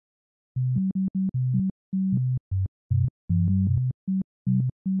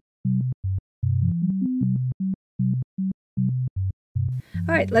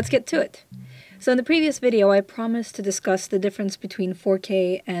Alright, let's get to it. So in the previous video, I promised to discuss the difference between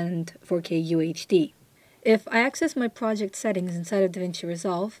 4K and 4K UHD. If I access my project settings inside of DaVinci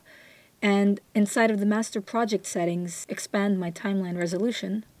Resolve, and inside of the master project settings expand my timeline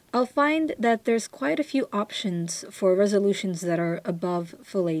resolution, I'll find that there's quite a few options for resolutions that are above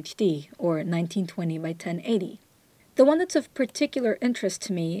Full HD, or 1920 by 1080. The one that's of particular interest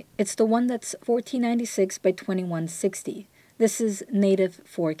to me, it's the one that's 1496 by 2160. This is native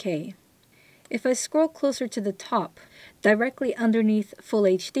 4K. If I scroll closer to the top, directly underneath Full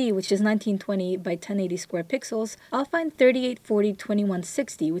HD, which is 1920 by 1080 square pixels, I'll find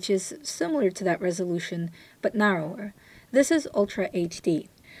 3840x2160, which is similar to that resolution, but narrower. This is Ultra HD.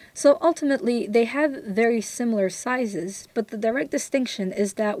 So ultimately, they have very similar sizes, but the direct distinction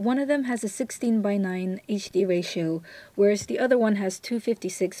is that one of them has a 16:9 HD ratio, whereas the other one has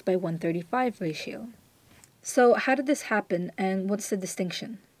 256:135 ratio. So how did this happen, and what's the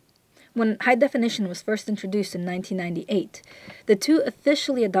distinction? When high definition was first introduced in 1998, the two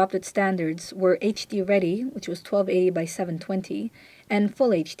officially adopted standards were HD Ready, which was 1280 by 720, and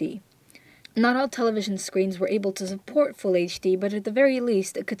Full HD. Not all television screens were able to support Full HD, but at the very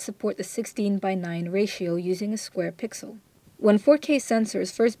least it could support the 16:9 ratio using a square pixel. When 4K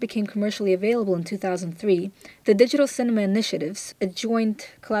sensors first became commercially available in 2003, the Digital Cinema Initiatives, a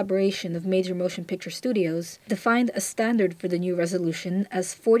joint collaboration of major motion picture studios, defined a standard for the new resolution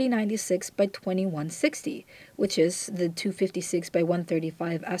as 4096 by 2160, which is the 256 by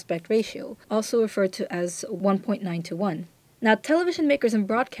 135 aspect ratio, also referred to as 1.9 to 1. Now, television makers and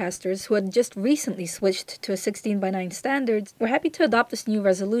broadcasters who had just recently switched to a 16:9 standard were happy to adopt this new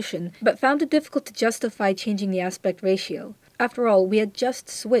resolution, but found it difficult to justify changing the aspect ratio. After all, we had just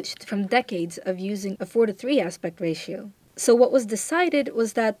switched from decades of using a 4:3 aspect ratio. So what was decided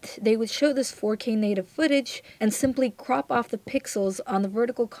was that they would show this 4K native footage and simply crop off the pixels on the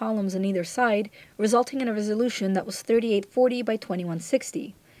vertical columns on either side, resulting in a resolution that was 3840 by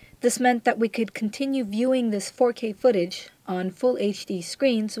 2160. This meant that we could continue viewing this 4K footage on Full HD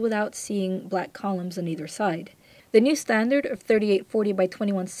screens without seeing black columns on either side. The new standard of 3840 by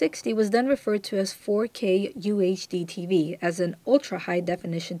 2160 was then referred to as 4K UHD TV, as an ultra-high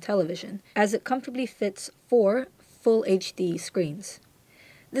definition television, as it comfortably fits 4 Full HD screens.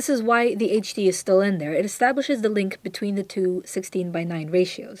 This is why the HD is still in there. It establishes the link between the two 16:9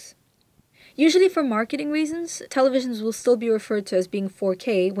 ratios. Usually for marketing reasons, televisions will still be referred to as being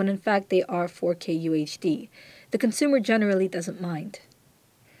 4K when in fact they are 4K UHD. The consumer generally doesn't mind.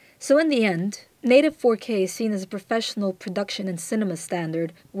 So in the end, native 4K is seen as a professional production and cinema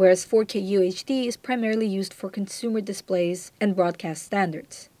standard, whereas 4K UHD is primarily used for consumer displays and broadcast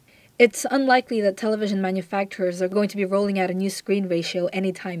standards. It's unlikely that television manufacturers are going to be rolling out a new screen ratio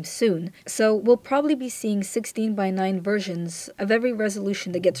anytime soon, so we'll probably be seeing 16:9 versions of every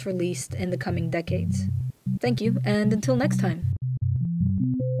resolution that gets released in the coming decades. Thank you, and until next time.